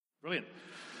Brilliant.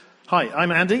 Hi,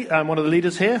 I'm Andy. I'm one of the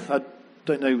leaders here. I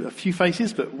don't know a few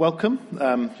faces, but welcome.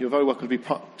 You're very welcome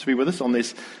to be with us on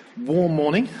this warm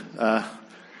morning.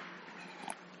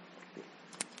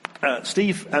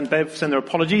 Steve and Bev send their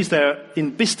apologies. They're in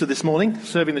Bicester this morning,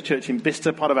 serving the church in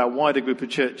Bicester, part of our wider group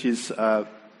of churches.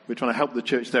 We're trying to help the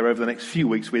church there over the next few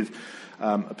weeks with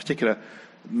a particular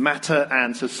matter,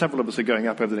 and so several of us are going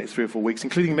up over the next 3 or 4 weeks,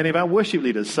 including many of our worship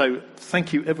leaders. So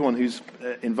thank you, everyone who's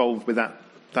involved with that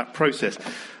process.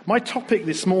 My topic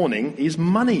this morning is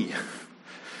money.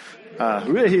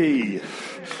 We're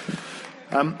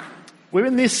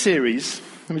in this series,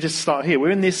 let me just start here.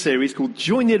 We're in this series called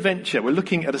Join the Adventure. We're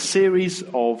looking at a series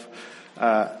of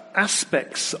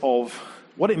aspects of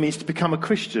what it means to become a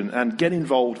Christian and get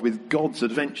involved with God's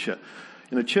adventure.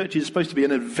 You know, church is supposed to be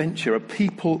an adventure, a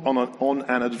people on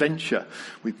an adventure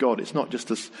with God. It's not just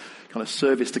this kind of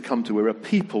service to come to. We're a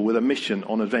people with a mission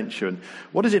on adventure. And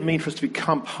what does it mean for us to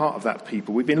become part of that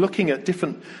people? We've been looking at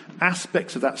different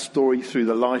aspects of that story through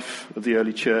the life of the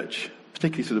early church,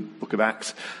 particularly through the book of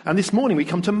Acts. And this morning we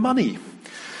come to money.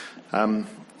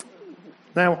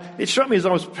 Now, it struck me as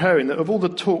I was preparing that of all the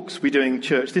talks we do in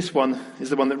church, this one is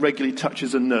the one that regularly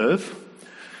touches a nerve.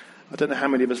 I don't know how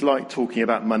many of us like talking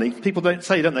about money. People don't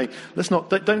say, don't they,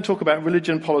 don't talk about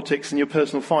religion, politics and your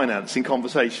personal finance in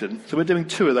conversation. So we're doing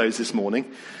 2 of those this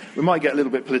morning. We might get a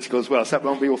little bit political as well, so that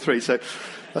won't be all 3. So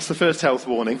that's the first health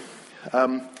warning.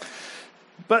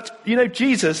 But, you know,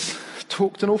 Jesus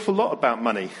talked an awful lot about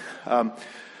money.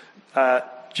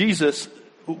 Jesus,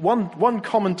 one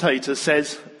commentator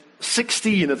says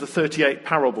 16 of the 38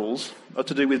 parables are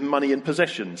to do with money and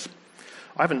possessions.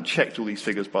 I haven't checked all these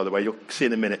figures, by the way. You'll see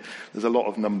in a minute. There's a lot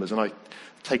of numbers, and I've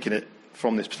taken it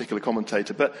from this particular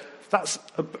commentator. But that's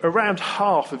around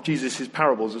half of Jesus'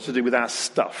 parables are to do with our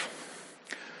stuff.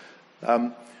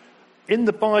 In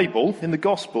the Bible, in the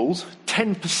Gospels,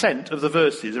 10% of the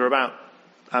verses are about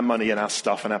our money and our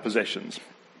stuff and our possessions.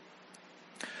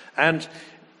 And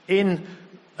in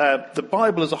the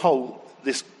Bible as a whole,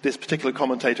 this particular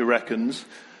commentator reckons,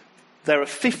 there are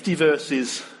 50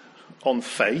 verses on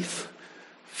faith,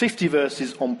 50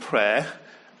 verses on prayer,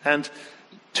 and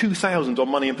 2,000 on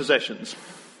money and possessions.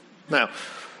 Now,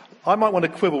 I might want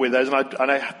to quibble with those,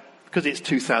 and because it's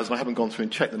 2,000, I haven't gone through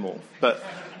and checked them all. But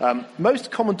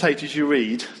most commentators you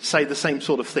read say the same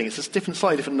sort of thing. It's just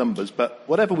slightly different numbers, but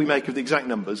whatever we make of the exact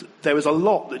numbers, there is a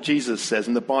lot that Jesus says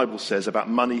and the Bible says about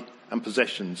money and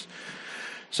possessions.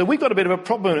 So we've got a bit of a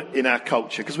problem in our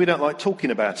culture because we don't like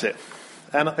talking about it.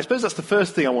 And I suppose that's the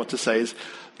first thing I want to say is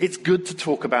it's good to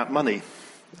talk about money.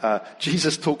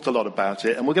 Jesus talked a lot about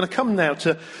it, and we're going to come now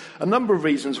to a number of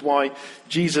reasons why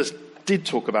Jesus did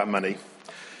talk about money.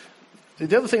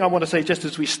 The other thing I want to say just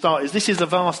as we start is this is a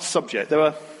vast subject. There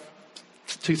are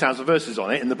 2,000 verses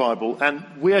on it in the Bible, and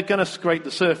we are going to scrape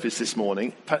the surface this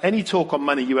morning. Any talk on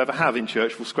money you ever have in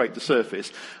church will scrape the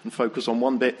surface and focus on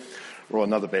one bit or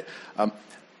another bit.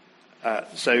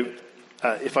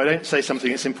 If I don't say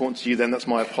something that's important to you, then that's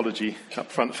my apology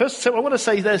up front. First, so I want to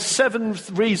say there's 7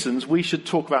 reasons we should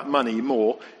talk about money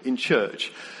more in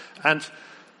church. And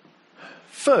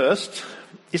first,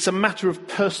 it's a matter of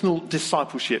personal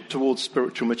discipleship towards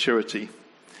spiritual maturity.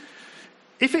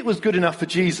 If it was good enough for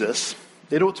Jesus,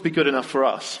 it ought to be good enough for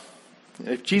us.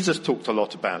 If Jesus talked a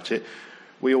lot about it,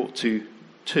 we ought to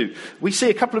too. We see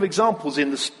a couple of examples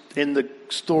in the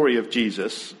story of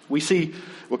Jesus.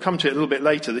 We'll come to it a little bit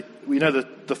later. We know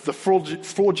that the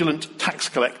fraudulent tax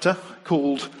collector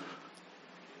called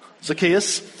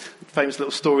Zacchaeus, famous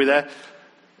little story there.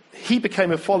 He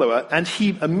became a follower and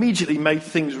he immediately made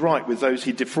things right with those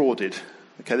he defrauded.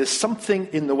 Okay, there's something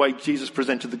in the way Jesus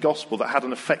presented the gospel that had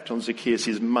an effect on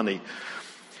Zacchaeus' money.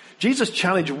 Jesus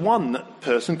challenged one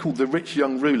person called the rich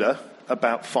young ruler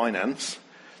about finance.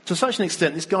 To such an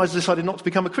extent, this guy's decided not to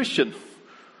become a Christian.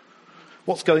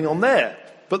 What's going on there?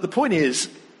 But the point is,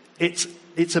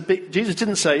 Jesus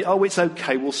didn't say, oh, it's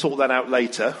okay, we'll sort that out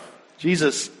later.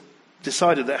 Jesus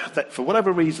decided that for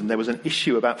whatever reason, there was an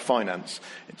issue about finance.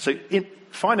 So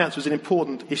finance was an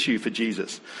important issue for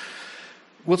Jesus.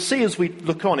 We'll see as we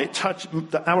look on,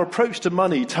 that our approach to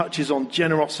money touches on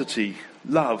generosity,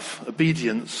 love,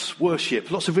 obedience, worship,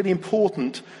 lots of really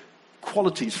important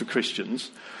qualities for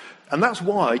Christians. And that's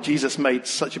why Jesus made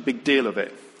such a big deal of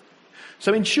it.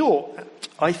 So in short,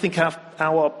 I think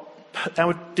our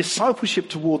discipleship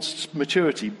towards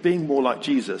maturity, being more like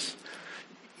Jesus,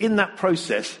 in that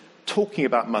process, talking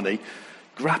about money,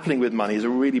 grappling with money is a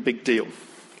really big deal.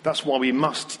 That's why we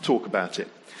must talk about it.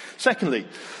 Secondly,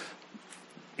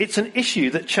 it's an issue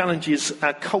that challenges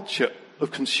our culture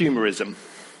of consumerism.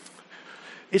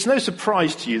 It's no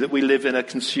surprise to you that we live in a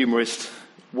consumerist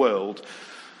world.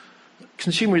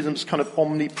 consumerism's kind of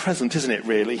omnipresent, isn't it,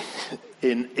 really,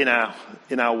 in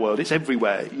our world? It's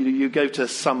everywhere. You go to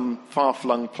some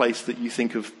far-flung place that you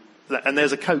think of, and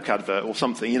there's a Coke advert or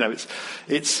something.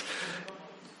 It's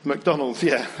McDonald's.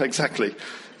 Yeah, exactly.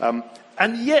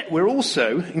 And yet we're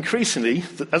also increasingly,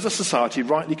 as a society,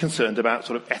 rightly concerned about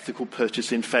sort of ethical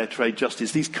purchasing, fair trade,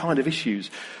 justice, these kind of issues.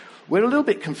 We're a little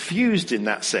bit confused in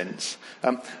that sense.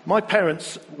 My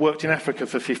parents worked in Africa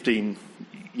for 15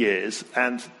 years,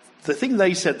 and the thing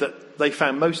they said that they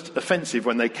found most offensive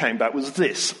when they came back was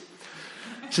this.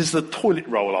 This is the toilet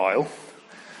roll aisle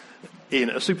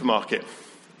in a supermarket.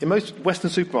 In most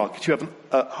Western supermarkets, you have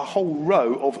a whole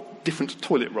row of different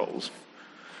toilet rolls.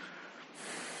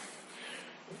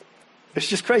 It's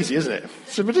just crazy, isn't it?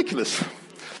 It's ridiculous.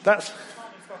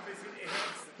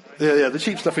 The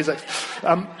cheap stuff is...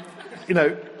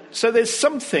 so there's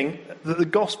something that the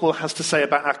gospel has to say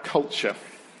about our culture.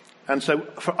 And so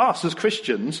for us as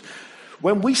Christians,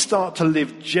 when we start to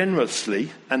live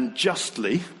generously and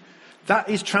justly, that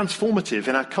is transformative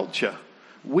in our culture.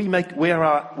 We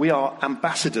are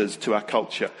ambassadors to our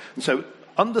culture. And so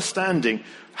understanding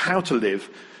how to live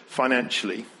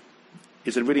financially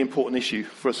is a really important issue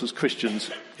for us as Christians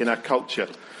in our culture.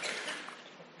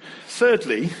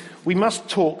 Thirdly, we must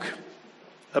talk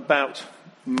about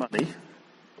money,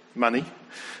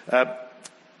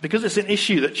 because it's an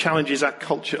issue that challenges our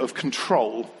culture of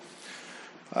control.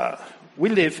 We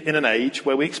live in an age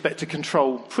where we expect to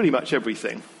control pretty much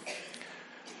everything.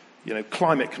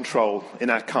 Climate control in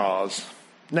our cars,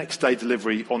 next day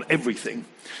delivery on everything,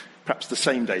 perhaps the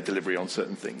same day delivery on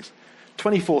certain things.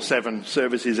 24/7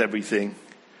 services everything,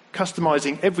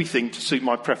 customizing everything to suit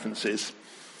my preferences.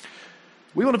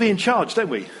 We want to be in charge, don't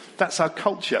we? That's our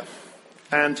culture.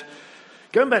 And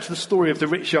going back to the story of the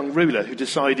rich young ruler who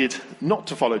decided not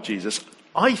to follow Jesus,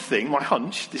 I think, my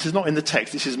hunch, this is not in the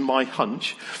text, this is my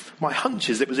hunch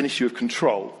is it was an issue of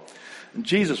control. And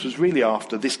Jesus was really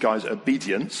after this guy's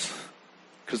obedience,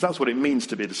 because that's what it means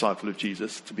to be a disciple of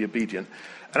Jesus, to be obedient.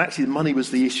 And actually money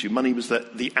was the issue. Money was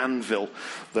the anvil,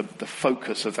 the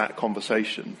focus of that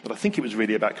conversation. But I think it was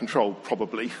really about control,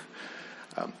 probably.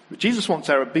 But Jesus wants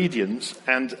our obedience,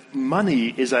 and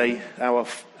money is our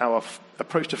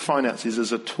approach to finances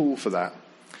as a tool for that.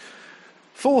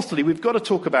 Fourthly, we've got to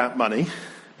talk about money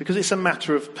because it's a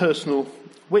matter of personal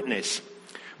witness.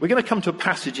 We're going to come to a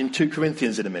passage in 2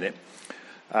 Corinthians in a minute.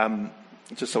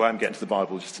 Just so I'm getting to the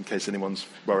Bible, just in case anyone's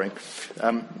worrying.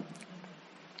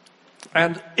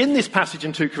 And in this passage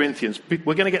in 2 Corinthians,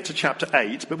 we're going to get to chapter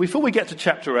 8. But before we get to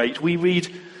chapter 8, we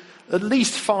read at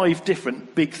least 5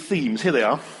 different big themes. Here they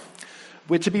are.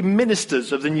 We're to be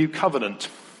ministers of the new covenant.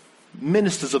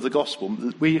 Ministers of the gospel.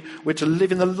 We're to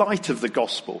live in the light of the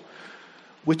gospel.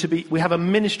 We have a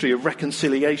ministry of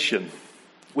reconciliation.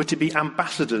 We're to be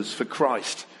ambassadors for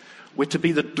Christ. We're to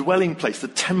be the dwelling place, the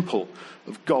temple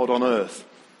of God on earth.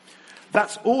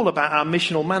 That's all about our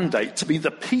missional mandate, to be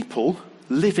the people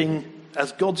living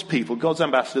as God's people, God's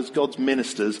ambassadors, God's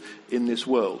ministers in this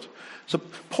world. So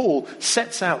Paul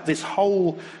sets out this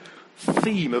whole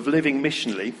theme of living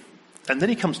missionally, and then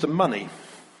he comes to money.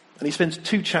 And he spends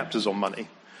 2 chapters on money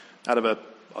out of I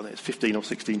think it's 15 or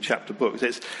 16 chapter book.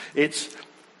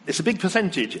 It's a big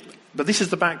percentage, but this is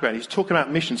the background. He's talking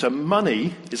about mission. So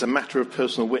money is a matter of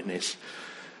personal witness.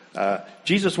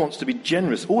 Jesus wants to be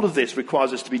generous. All of this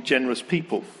requires us to be generous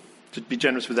people, to be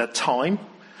generous with our time,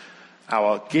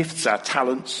 our gifts, our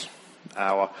talents,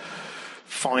 our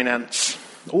finance.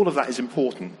 All of that is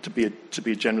important to be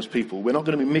a generous people. We're not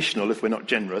going to be missional if we're not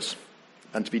generous.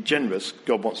 And to be generous,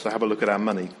 God wants to have a look at our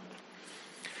money.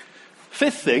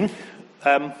 Fifth thing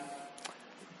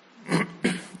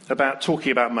about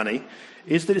talking about money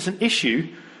is that it's an issue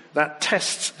that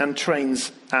tests and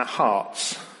trains our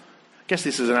hearts. I guess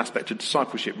this is an aspect of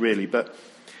discipleship, really, but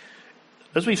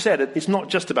as we've said, it's not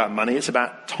just about money, it's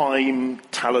about time,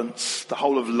 talents, the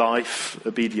whole of life,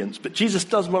 obedience. But Jesus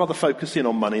does rather focus in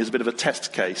on money as a bit of a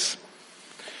test case.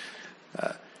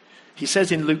 He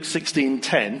says in Luke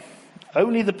 16:10,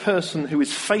 only the person who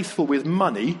is faithful with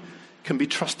money can be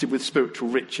trusted with spiritual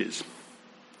riches.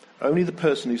 Only the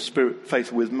person who's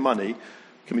faithful with money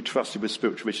can be trusted with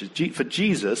spiritual riches. For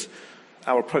Jesus,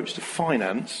 our approach to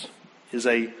finance is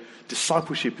a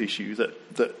discipleship issue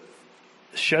that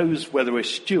shows whether we're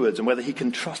stewards and whether he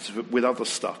can trust us with other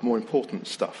stuff, more important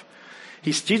stuff.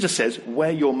 Jesus says,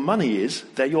 where your money is,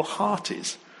 there your heart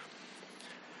is.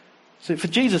 So for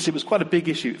Jesus, it was quite a big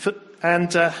issue.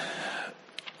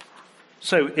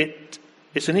 So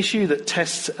it's an issue that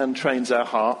tests and trains our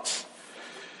hearts.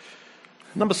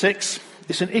 Number 6,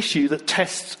 it's an issue that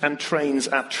tests and trains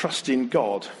our trust in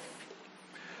God.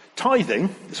 Tithing,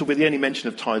 this will be the only mention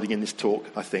of tithing in this talk,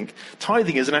 I think.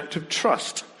 Tithing is an act of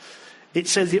trust. It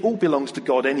says it all belongs to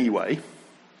God anyway.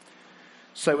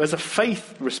 So as a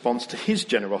faith response to his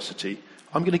generosity,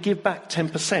 I'm going to give back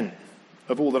 10%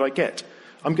 of all that I get.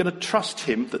 I'm going to trust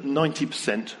him that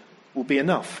 90% will be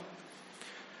enough.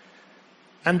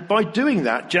 And by doing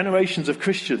that, generations of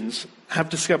Christians have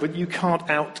discovered you can't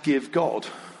outgive God.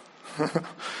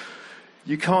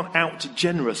 You can't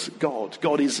out-generous God.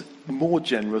 God is more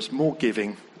generous, more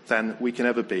giving than we can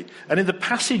ever be. And in the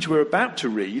passage we're about to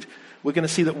read, we're going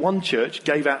to see that one church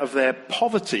gave out of their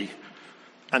poverty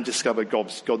and discovered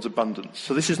God's abundance.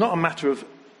 So this is not a matter of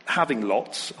having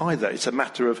lots either. It's a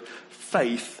matter of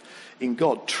faith in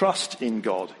God, trust in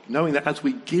God, knowing that as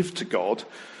we give to God,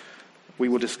 we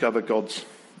will discover God's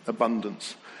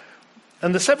abundance.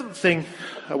 And the seventh thing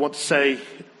I want to say,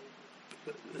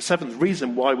 the seventh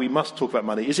reason why we must talk about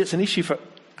money, is it's an issue for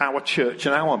our church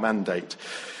and our mandate.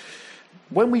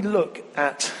 When we look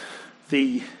at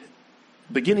the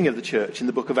beginning of the church in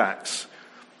the book of Acts,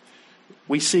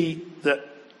 we see that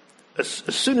as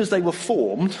soon as they were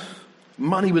formed,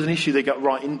 money was an issue they got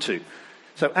right into.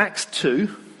 So Acts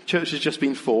 2, church has just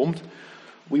been formed.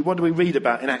 What do we read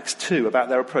about in Acts 2 about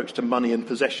their approach to money and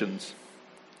possessions?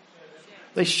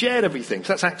 They shared everything.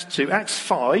 So that's Acts 2. Acts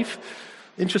 5,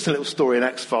 interesting little story in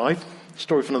Acts 5,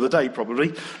 story for another day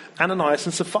probably. Ananias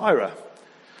and Sapphira.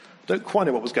 Don't quite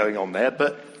know what was going on there,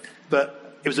 but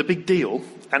it was a big deal.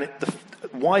 And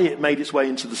why it made its way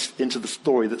into the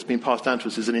story that's been passed down to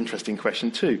us is an interesting question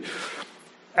too.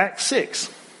 Acts 6,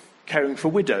 caring for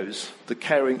widows.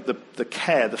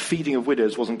 The feeding of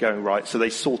widows wasn't going right, so they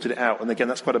sorted it out. And again,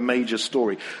 that's quite a major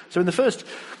story. So in the first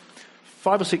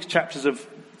 5 or 6 chapters of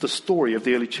the story of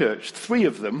the early church, 3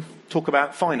 of them talk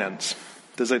about finance.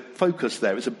 There's a focus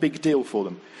there. It's a big deal for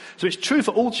them. So it's true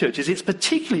for all churches. It's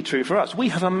particularly true for us. We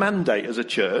have a mandate as a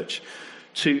church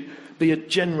to be a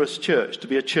generous church, to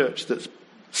be a church that's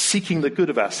seeking the good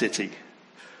of our city,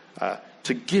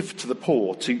 to give to the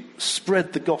poor, to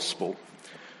spread the gospel,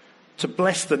 to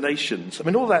bless the nations. I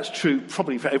mean, all that's true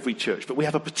probably for every church, but we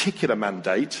have a particular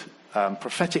mandate,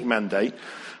 prophetic mandate.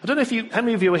 I don't know how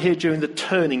many of you were here during the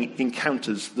turning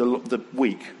encounters the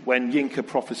week when Yinka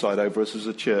prophesied over us as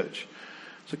a church.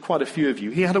 So quite a few of you.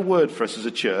 He had a word for us as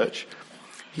a church.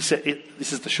 He said,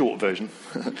 this is the short version.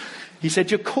 He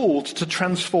said, you're called to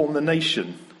transform the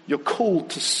nation. You're called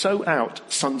to sow out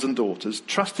sons and daughters,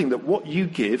 trusting that what you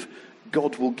give,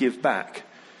 God will give back.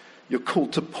 You're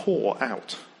called to pour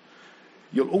out.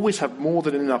 You'll always have more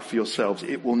than enough for yourselves.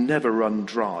 It will never run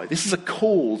dry. This is a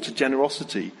call to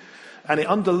generosity. And it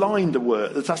underlined the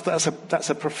word. That's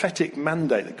a prophetic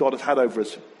mandate that God has had over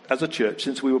us as a church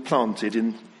since we were planted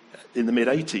in the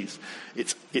mid-80s.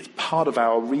 It's part of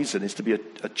our reason is to be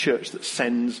a church that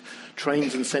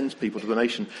trains and sends people to the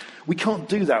nation. We can't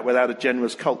do that without a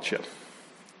generous culture.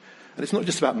 And it's not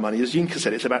just about money. As Yinka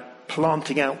said, it's about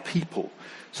planting out people.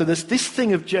 So there's this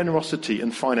thing of generosity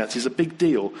and finance is a big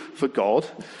deal for God,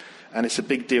 and it's a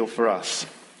big deal for us.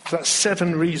 So that's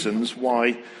 7 reasons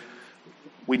why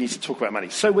we need to talk about money.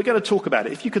 So we're going to talk about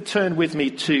it. If you could turn with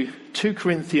me to 2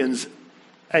 Corinthians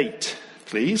 8,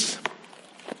 please.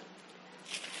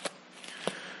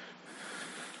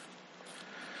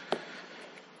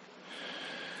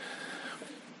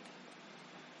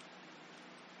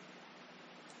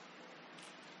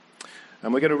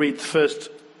 And we're going to read the first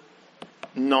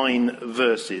 9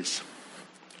 verses.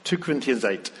 2 Corinthians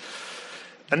 8.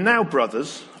 And now,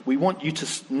 brothers, we want you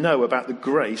to know about the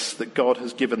grace that God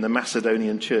has given the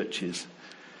Macedonian churches.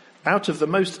 Out of the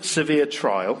most severe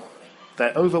trial,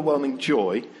 their overwhelming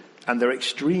joy and their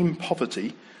extreme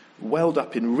poverty welled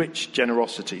up in rich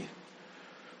generosity.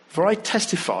 For I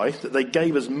testify that they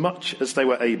gave as much as they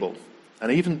were able,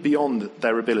 and even beyond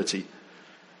their ability.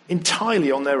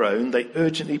 Entirely on their own, they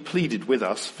urgently pleaded with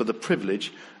us for the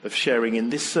privilege of sharing in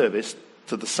this service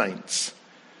to the saints.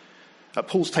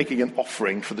 Paul's taking an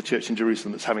offering for the church in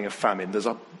Jerusalem that's having a famine.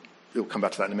 We'll come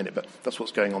back to that in a minute, but that's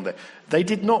what's going on there. They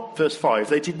did not, verse 5,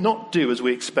 they did not do as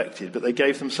we expected, but they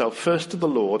gave themselves first to the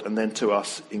Lord and then to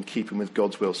us in keeping with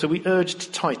God's will. So we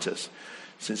urged Titus,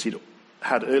 since he'd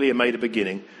had earlier made a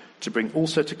beginning, to bring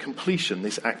also to completion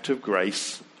this act of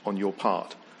grace on your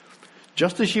part.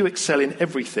 Just as you excel in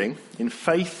everything, in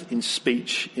faith, in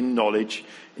speech, in knowledge,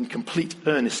 in complete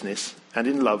earnestness, and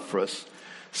in love for us,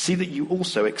 see that you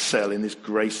also excel in this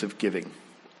grace of giving.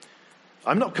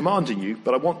 I'm not commanding you,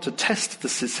 but I want to test the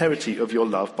sincerity of your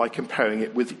love by comparing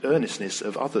it with the earnestness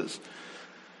of others.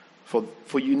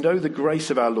 For you know the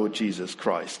grace of our Lord Jesus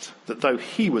Christ, that though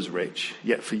he was rich,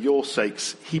 yet for your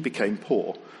sakes he became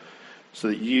poor, so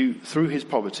that you, through his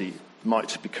poverty,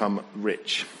 might become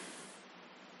rich.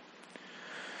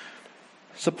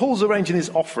 So Paul's arranging his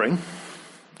offering,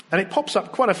 and it pops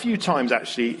up quite a few times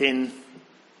actually in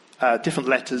different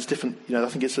letters, I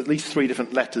think it's at least 3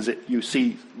 different letters that you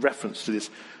see reference to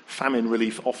this famine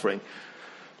relief offering.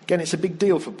 Again, it's a big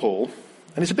deal for Paul,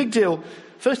 and it's a big deal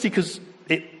firstly because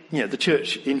the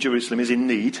church in Jerusalem is in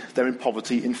need. They're in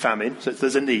poverty, in famine, so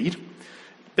there's a need.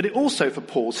 But it also, for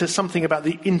Paul, says something about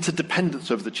the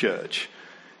interdependence of the church.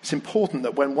 It's important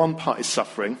that when one part is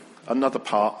suffering, another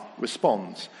part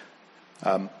responds.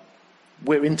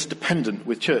 We're interdependent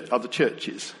with other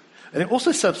churches. And it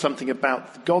also says something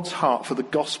about God's heart for the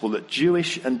gospel, that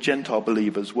Jewish and Gentile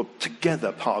believers were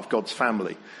together part of God's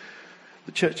family.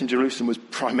 The church in Jerusalem was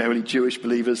primarily Jewish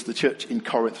believers. The church in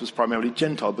Corinth was primarily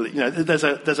Gentile. But there's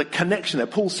a connection there.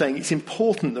 Paul's saying it's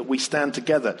important that we stand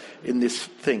together in this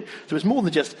thing. So it's more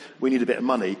than just we need a bit of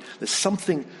money. There's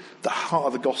something, the heart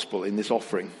of the gospel in this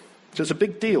offering. So it's a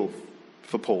big deal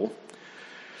for Paul.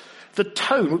 The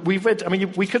tone, we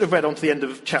could have read on to the end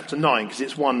of chapter 9 because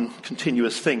it's one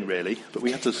continuous thing really, but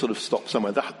we had to sort of stop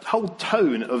somewhere. The whole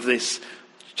tone of this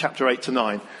chapter 8 to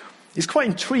 9 is quite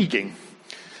intriguing.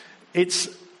 It's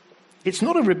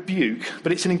not a rebuke,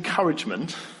 but it's an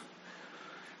encouragement.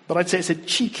 But I'd say it's a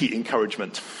cheeky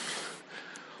encouragement.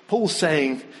 Paul's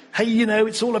saying, hey,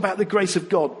 it's all about the grace of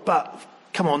God, but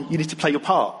come on, you need to play your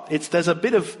part. There's a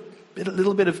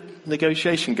little bit of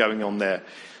negotiation going on there.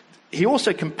 He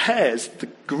also compares the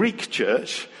Greek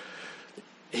church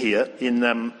here in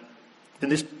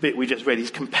this bit we just read.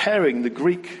 He's comparing the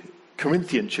Greek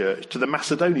Corinthian church to the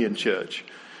Macedonian church.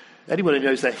 Anyone who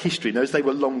knows their history knows they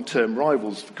were long-term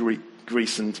rivals,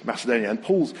 Greece and Macedonia. And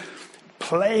Paul's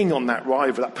playing on that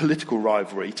rivalry, that political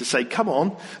rivalry, to say, come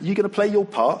on, you're going to play your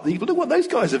part. Look what those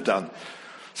guys have done.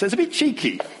 So it's a bit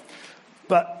cheeky,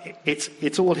 but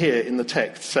it's all here in the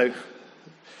text. So,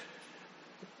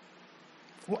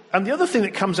 and the other thing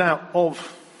that comes out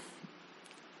of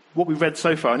what we've read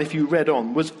so far, and if you read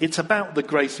on, was it's about the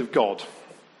grace of God.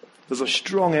 There's a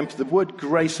strong emphasis. The word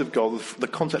grace of God, the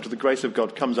concept of the grace of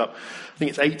God comes up, I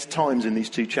think it's 8 times in these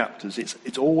 2 chapters.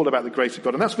 It's all about the grace of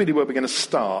God. And that's really where we're going to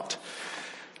start.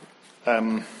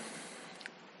 I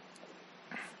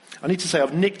need to say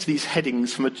I've nicked these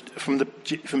headings from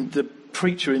the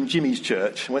preacher in Jimmy's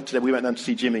church. We went down to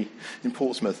see Jimmy in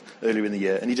Portsmouth earlier in the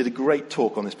year, and he did a great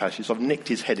talk on this passage. So I've nicked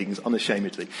his headings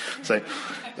unashamedly. So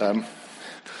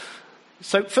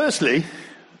firstly,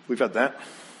 we've had that.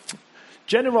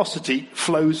 Generosity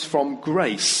flows from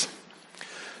grace.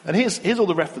 And here's all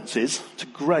the references to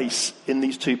grace in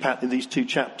these two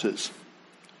chapters.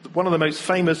 One of the most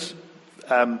famous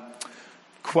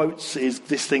quotes is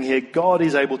this thing here: God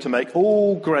is able to make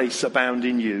all grace abound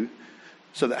in you,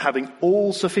 so that having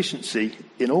all sufficiency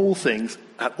in all things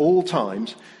at all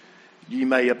times, you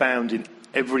may abound in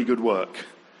every good work.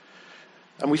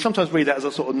 And we sometimes read that as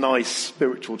a sort of nice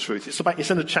spiritual truth.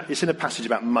 It's in a passage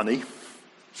about money.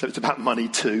 So it's about money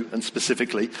too, and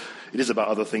specifically, it is about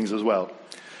other things as well.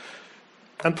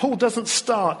 And Paul doesn't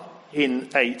start in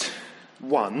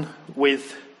 8:1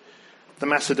 with the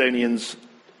Macedonians,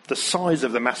 the size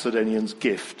of the Macedonians'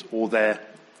 gift or their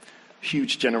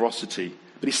huge generosity.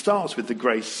 But he starts with the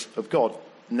grace of God.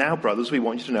 Now, brothers, we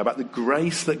want you to know about the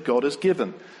grace that God has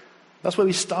given. That's where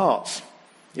he starts.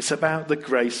 It's about the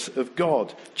grace of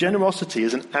God. Generosity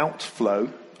is an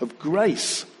outflow of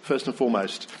grace, first and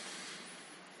foremost.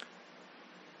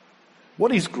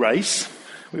 What is grace?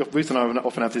 Ruth and I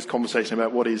often have this conversation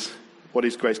about what is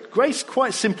grace. Grace,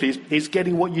 quite simply, is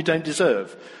getting what you don't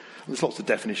deserve. There's lots of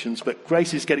definitions, but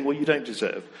grace is getting what you don't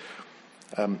deserve.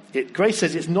 Grace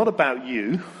says it's not about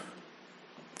you,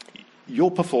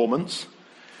 your performance,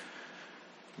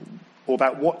 or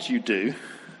about what you do,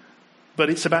 but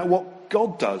it's about what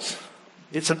God does.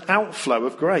 It's an outflow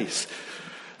of grace.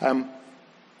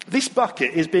 This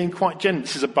bucket is being quite generous.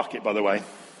 This is a bucket, by the way.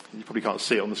 You probably can't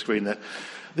see it on the screen there.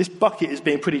 This bucket is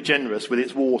being pretty generous with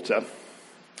its water.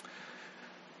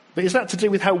 But is that to do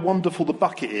with how wonderful the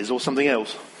bucket is or something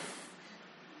else?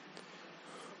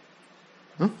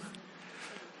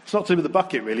 It's not to do with the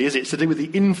bucket, really, is it? It's to do with the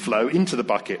inflow into the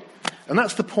bucket. And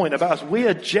that's the point about us. We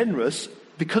are generous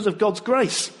because of God's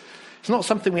grace. It's not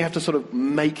something we have to sort of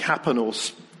make happen or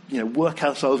work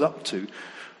ourselves up to.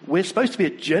 We're supposed to be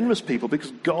a generous people because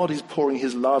God is pouring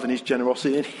his love and his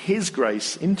generosity and his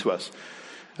grace into us.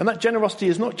 And that generosity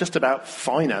is not just about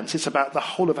finance, it's about the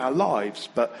whole of our lives.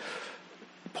 But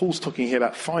Paul's talking here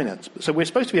about finance. So we're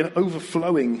supposed to be an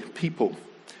overflowing people.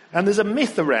 And there's a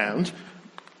myth around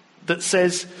that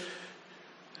says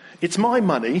it's my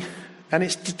money and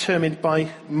it's determined by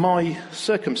my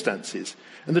circumstances.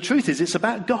 And the truth is, it's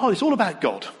about God. It's all about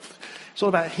God. It's all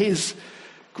about his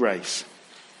grace.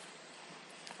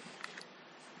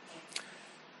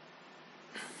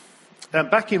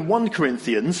 Back in 1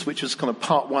 Corinthians, which was kind of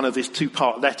part one of this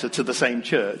two-part letter to the same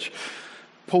church,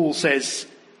 Paul says,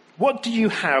 "What do you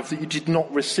have that you did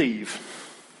not receive?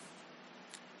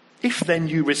 If then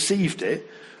you received it,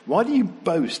 why do you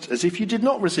boast as if you did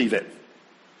not receive it?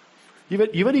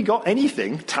 You've only got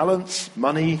anything, talents,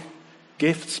 money,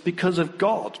 gifts, because of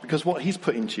God, because what he's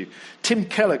put into you." Tim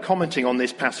Keller, commenting on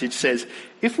this passage, says,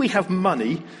 "If we have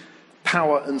money,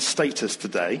 power and status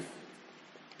today,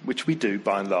 which we do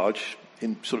by and large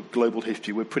in sort of global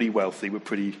history, we're pretty wealthy, we're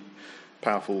pretty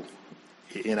powerful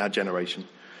in our generation.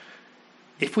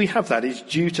 If we have that, it's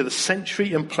due to the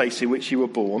century and place in which you were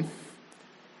born,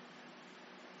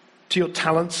 to your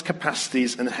talents,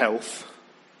 capacities and health,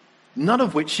 none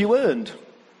of which you earned."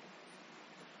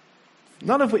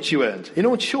 None of which you earned.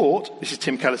 In short, this is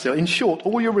Tim Keller saying, in short,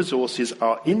 all your resources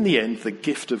are in the end the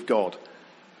gift of God.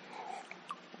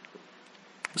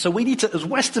 So we need to, as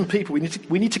Western people,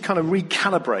 we need to kind of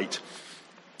recalibrate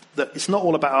that it's not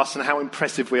all about us and how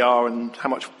impressive we are and how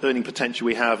much earning potential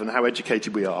we have and how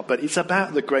educated we are, but it's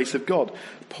about the grace of God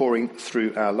pouring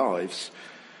through our lives.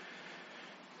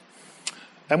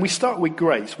 And we start with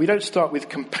grace. We don't start with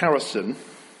comparison.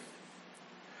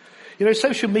 You know,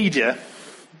 social media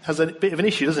has a bit of an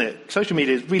issue, doesn't it? Social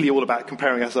media is really all about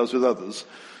comparing ourselves with others.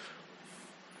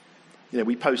 You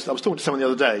know, I was talking to someone the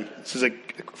other day. This is a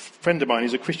friend of mine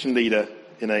who's a Christian leader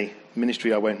in a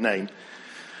ministry I won't name.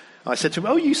 I said to him,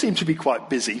 "Oh, you seem to be quite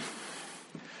busy."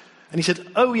 And he said,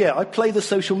 "Oh yeah, I play the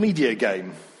social media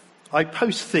game. I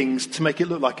post things to make it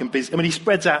look like I'm busy." I mean, he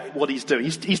spreads out what he's doing.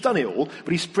 He's done it all,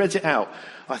 but he spreads it out.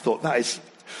 I thought, that is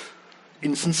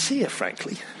insincere,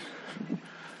 frankly.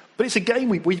 But it's a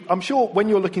game I'm sure when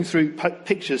you're looking through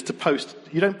pictures to post,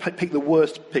 you don't pick the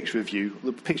worst picture of you,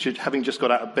 the picture having just got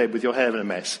out of bed with your hair in a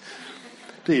mess,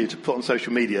 do you, to put on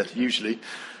social media, usually.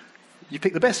 You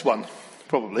pick the best one,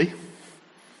 probably.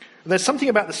 There's something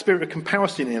about the spirit of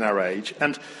comparison in our age,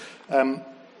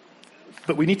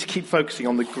 but we need to keep focusing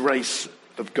on the grace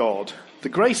of God. The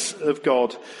grace of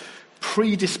God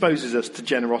predisposes us to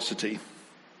generosity.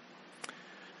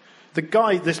 The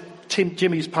guy,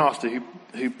 Jimmy's pastor,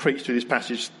 who preached through this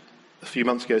passage a few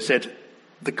months ago, said,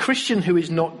 "The Christian who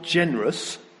is not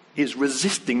generous is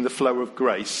resisting the flow of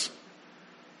grace."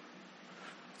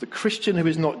 The Christian who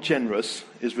is not generous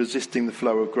is resisting the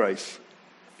flow of grace.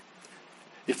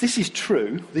 If this is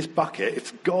true, this bucket,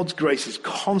 if God's grace is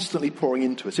constantly pouring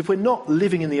into us, if we're not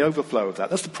living in the overflow of that,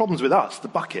 that's the problems with us, the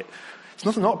bucket. It's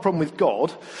not a problem with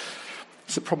God,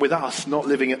 it's a problem with us not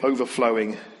living in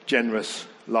overflowing, generous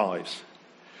lives.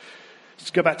 Let's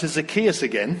go back to Zacchaeus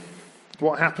again.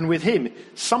 What happened with him?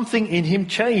 Something in him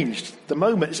changed.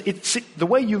 The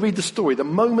way you read the story, the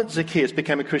moment Zacchaeus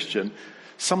became a Christian,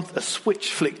 a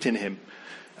switch flicked in him.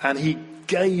 And he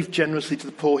gave generously to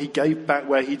the poor. He gave back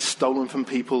where he'd stolen from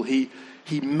people. He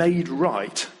made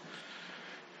right.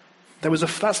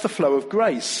 That's the flow of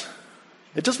grace.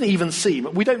 It doesn't even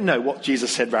seem, we don't know what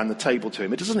Jesus said round the table to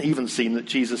him. It doesn't even seem that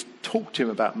Jesus talked to him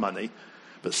about money.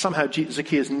 But somehow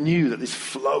Zacchaeus knew that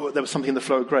there was something in the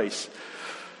flow of grace.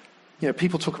 You know,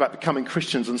 people talk about becoming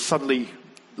Christians and suddenly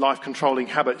life-controlling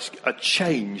habits are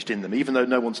changed in them, even though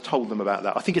no one's told them about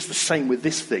that. I think it's the same with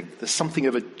this thing. There's something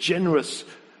of a generous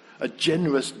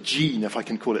gene, if I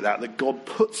can call it that God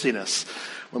puts in us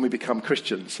when we become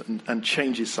Christians and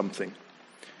changes something.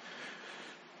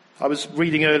 I was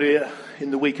reading earlier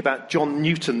in the week about John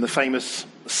Newton, the famous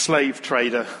slave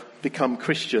trader, become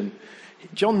Christian.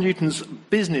 John Newton's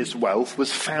business wealth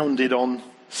was founded on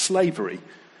slavery.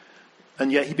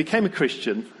 And yet he became a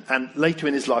Christian and later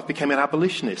in his life became an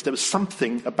abolitionist. There was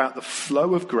something about the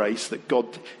flow of grace that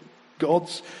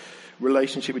God's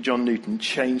relationship with John Newton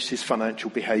changed his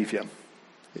financial behaviour.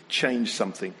 It changed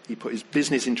something. He put his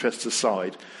business interests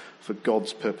aside for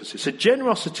God's purposes. So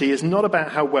generosity is not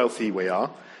about how wealthy we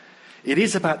are. It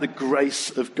is about the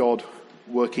grace of God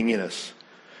working in us.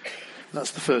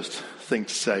 That's the first thing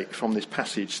to say from this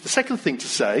passage. The second thing to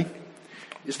say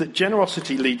is that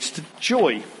generosity leads to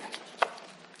joy.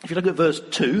 If you look at verse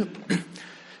 2,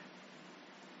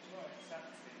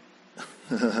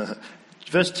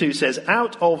 verse 2 says,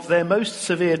 "Out of their most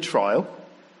severe trial,"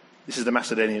 this is the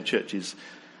Macedonian churches,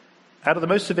 "out of the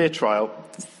most severe trial,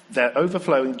 their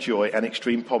overflowing joy and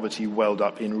extreme poverty welled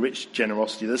up in rich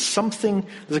generosity." There's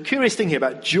a curious thing here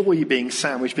about joy being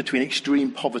sandwiched between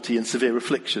extreme poverty and severe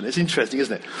affliction. It's interesting,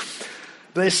 isn't it?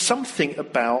 But there's something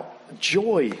about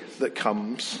joy that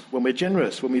comes when we're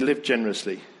generous, when we live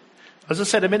generously. As I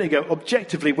said a minute ago,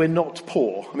 objectively, we're not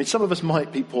poor. I mean, some of us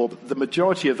might be poor, but the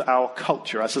majority of our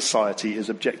culture, our society, is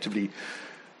objectively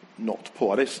not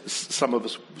poor. Some of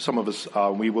us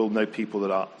are, and we will know people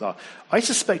that are. I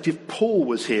suspect if Paul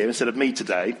was here instead of me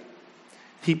today,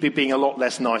 he'd be being a lot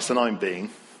less nice than I'm being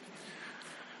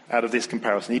out of this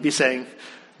comparison. He'd be saying,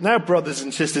 now, brothers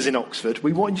and sisters in Oxford,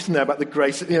 we want you to know about the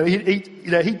grace.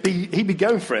 He'd be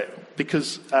going for it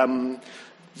because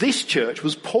this church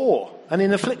was poor and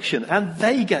in affliction, and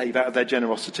they gave out of their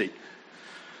generosity.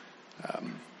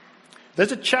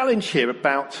 There's a challenge here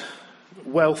about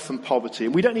wealth and poverty,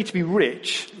 and we don't need to be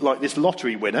rich like this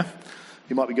lottery winner,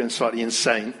 who might be going slightly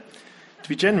insane, to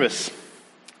be generous.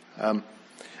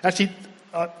 Actually,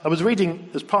 I was reading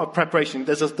as part of preparation.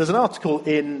 There's an article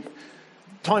in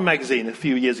Time magazine a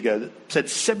few years ago that said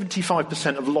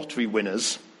 75% of lottery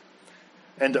winners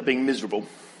end up being miserable.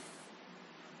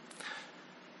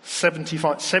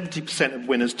 70% of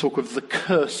winners talk of the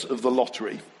curse of the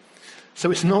lottery. So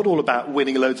it's not all about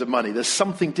winning loads of money. There's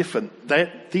something different.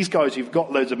 These guys who've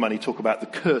got loads of money talk about the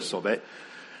curse of it.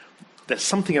 There's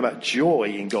something about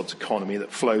joy in God's economy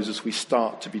that flows as we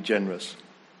start to be generous.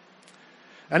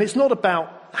 And it's not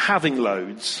about having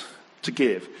loads to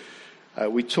give.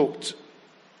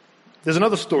 There's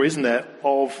another story, isn't there,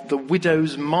 of the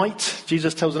widow's mite.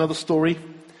 Jesus tells another story.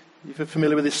 If you're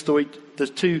familiar with this story,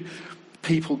 there's two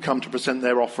people come to present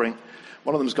their offering.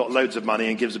 One of them's got loads of money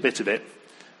and gives a bit of it.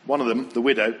 One of them, the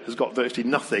widow, has got virtually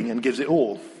nothing and gives it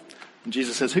all. And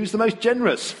Jesus says, who's the most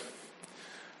generous?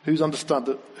 Who's understood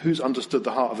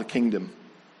the heart of the kingdom?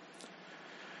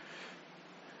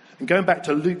 And going back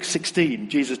to Luke 16,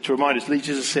 to remind us,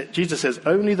 Jesus says,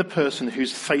 only the person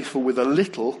who's faithful with a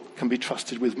little can be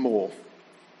trusted with more.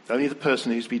 Only the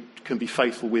person who can be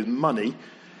faithful with money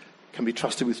can be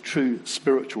trusted with true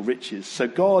spiritual riches. So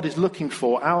God is looking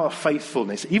for our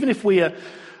faithfulness. Even if we are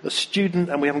a student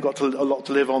and we haven't got a lot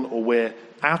to live on, or we're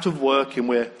out of work and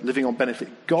we're living on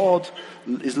benefit, God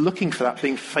is looking for that,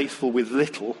 being faithful with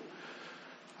little.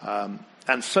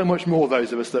 And so much more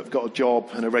those of us that have got a job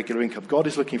and a regular income. God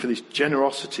is looking for this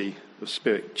generosity of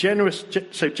spirit. Generous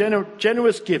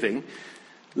giving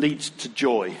leads to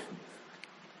joy.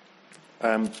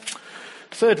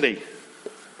 Thirdly,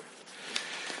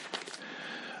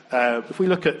 if we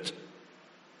look at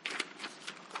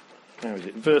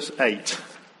verse 8.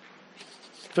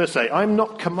 Verse 8, I'm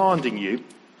not commanding you,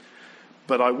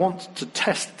 but I want to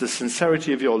test the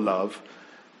sincerity of your love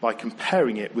by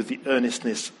comparing it with the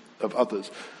earnestness of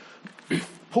others.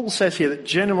 Paul says here that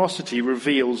generosity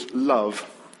reveals love.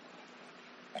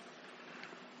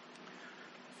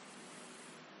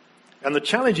 And the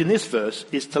challenge in this verse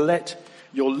is to let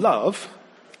your love,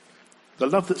 the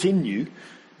love that's in you,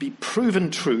 be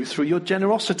proven true through your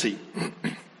generosity.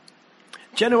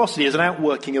 Generosity is an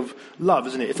outworking of love,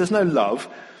 isn't it? If there's no love,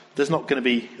 there's not going to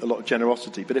be a lot of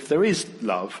generosity. But if there is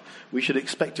love, we should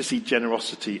expect to see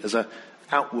generosity as an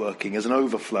outworking, as an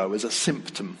overflow, as a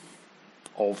symptom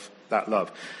of that love.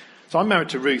 So I'm married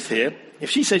to Ruth here. If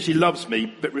she says she loves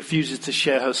me but refuses to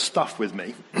share her stuff with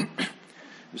me,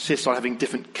 insists on having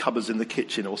different cupboards in the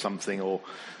kitchen or something, or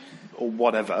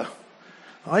whatever,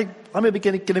 I'm going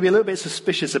to be a little bit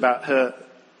suspicious about her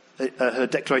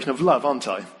declaration of love, aren't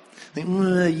I? I think,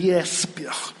 yes, you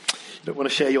don't want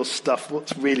to share your stuff.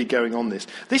 What's really going on this?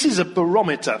 This is a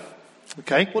barometer.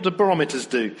 Okay, what do barometers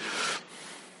do?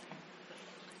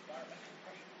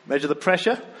 Measure the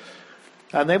pressure.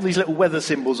 And they have these little weather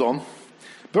symbols on.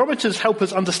 Barometers help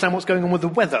us understand what's going on with the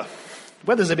weather.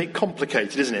 Weather's a bit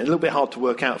complicated, isn't it? A little bit hard to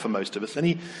work out for most of us.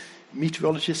 Any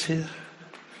meteorologists here?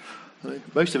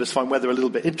 Most of us find weather a little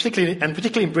bit, particularly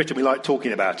in Britain, we like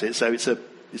talking about it, so it's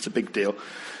a big deal.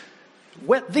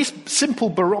 This simple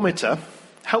barometer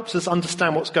helps us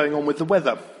understand what's going on with the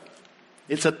weather.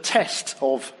 It's a test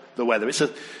of the weather.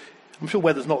 I'm sure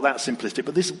weather's not that simplistic,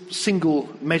 but this single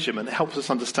measurement helps us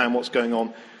understand what's going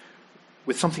on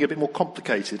with something a bit more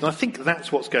complicated. And I think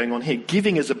that's what's going on here.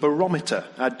 Giving is a barometer.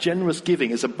 Our generous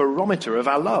giving is a barometer of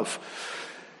our love.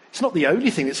 It's not the only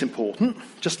thing that's important,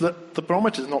 just that the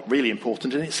barometer is not really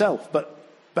important in itself. But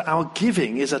our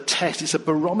giving is a test. It's a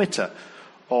barometer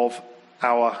of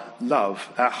our love,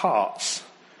 our hearts.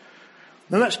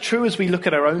 And that's true as we look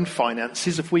at our own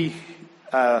finances. If we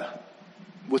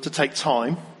were to take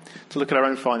time to look at our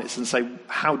own finances and say,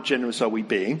 how generous are we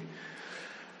being?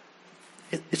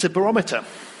 It's a barometer.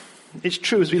 It's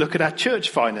true as we look at our church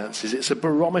finances. It's a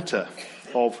barometer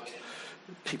of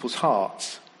people's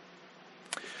hearts.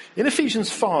 In Ephesians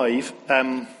 5,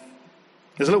 there's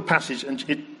a little passage, and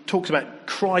it talks about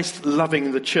Christ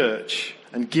loving the church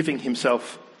and giving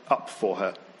himself up for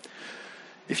her.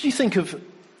 If you think of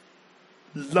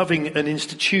loving an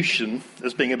institution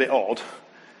as being a bit odd,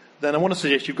 then I want to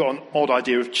suggest you've got an odd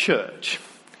idea of church.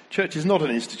 Church is not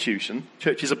an institution.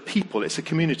 Church is a people. It's a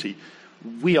community.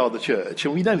 We are the church,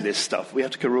 and we know this stuff. We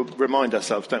have to remind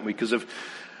ourselves, don't we, because of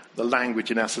the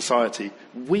language in our society.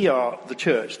 We are the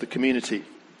church, the community.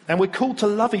 And we're called to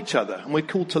love each other, and we're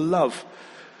called to love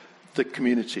the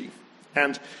community.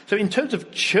 And so in terms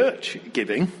of church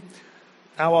giving,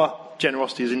 our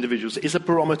generosity as individuals is a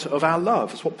barometer of our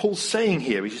love. That's what Paul's saying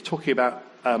here. He's talking about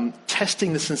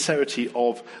testing the sincerity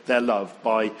of their love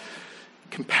by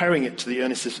comparing it to the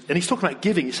earnestness. And he's talking about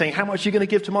giving. He's saying, how much are you going to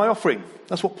give to my offering?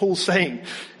 That's what Paul's saying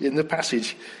in the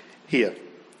passage here.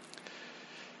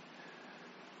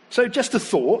 So just a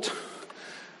thought.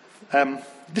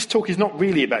 This talk is not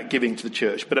really about giving to the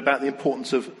church, but about the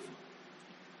importance of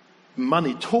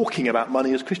money, talking about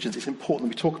money as Christians. It's important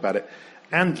that we talk about it,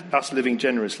 and us living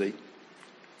generously.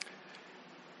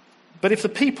 But if the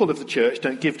people of the church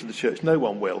don't give to the church, no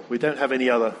one will. We don't have any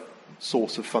other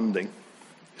source of funding.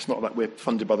 It's not like we're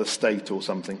funded by the state or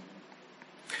something.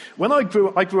 When I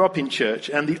grew up in church,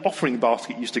 and the offering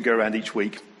basket used to go around each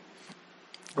week,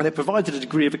 and it provided a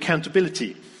degree of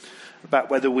accountability about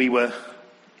whether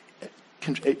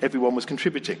everyone was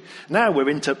contributing. Now we're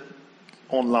into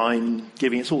online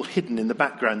giving. It's all hidden in the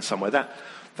background somewhere.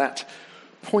 That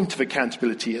point of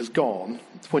accountability has gone.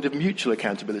 The point of mutual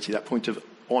accountability, that point of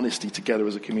honesty together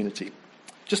as a community.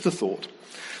 Just a thought.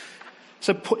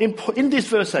 So in this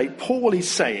verse 8, Paul is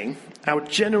saying our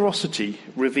generosity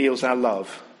reveals our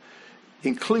love,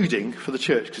 including for the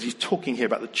church, because he's talking here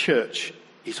about the church.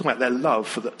 He's talking about their love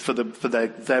for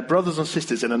their brothers and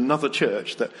sisters in another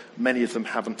church that many of them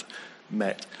haven't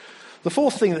met. The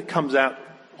fourth thing that comes out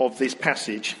of this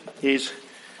passage is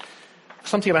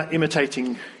something about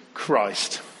imitating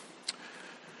Christ.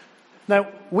 Now,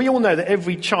 we all know that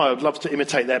every child loves to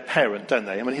imitate their parent, don't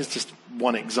they? I mean, here's just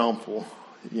one example.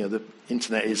 You know, the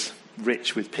internet is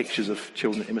rich with pictures of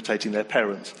children imitating their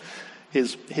parents.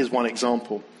 Here's one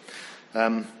example.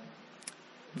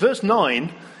 Verse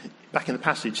 9, back in the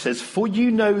passage, says, "For you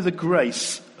know the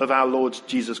grace of our Lord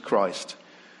Jesus Christ,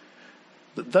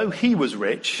 that though he was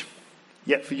rich,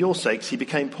 yet for your sakes he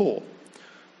became poor,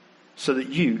 so that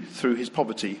you, through his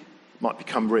poverty, might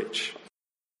become rich."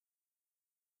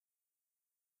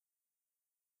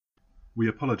 We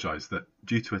apologise that,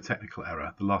 due to a technical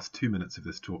error, the last 2 minutes of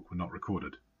this talk were not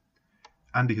recorded.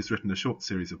 Andy has written a short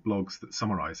series of blogs that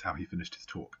summarise how he finished his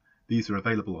talk. These are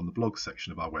available on the blogs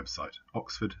section of our website,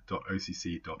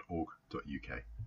 oxford.occ.org.uk.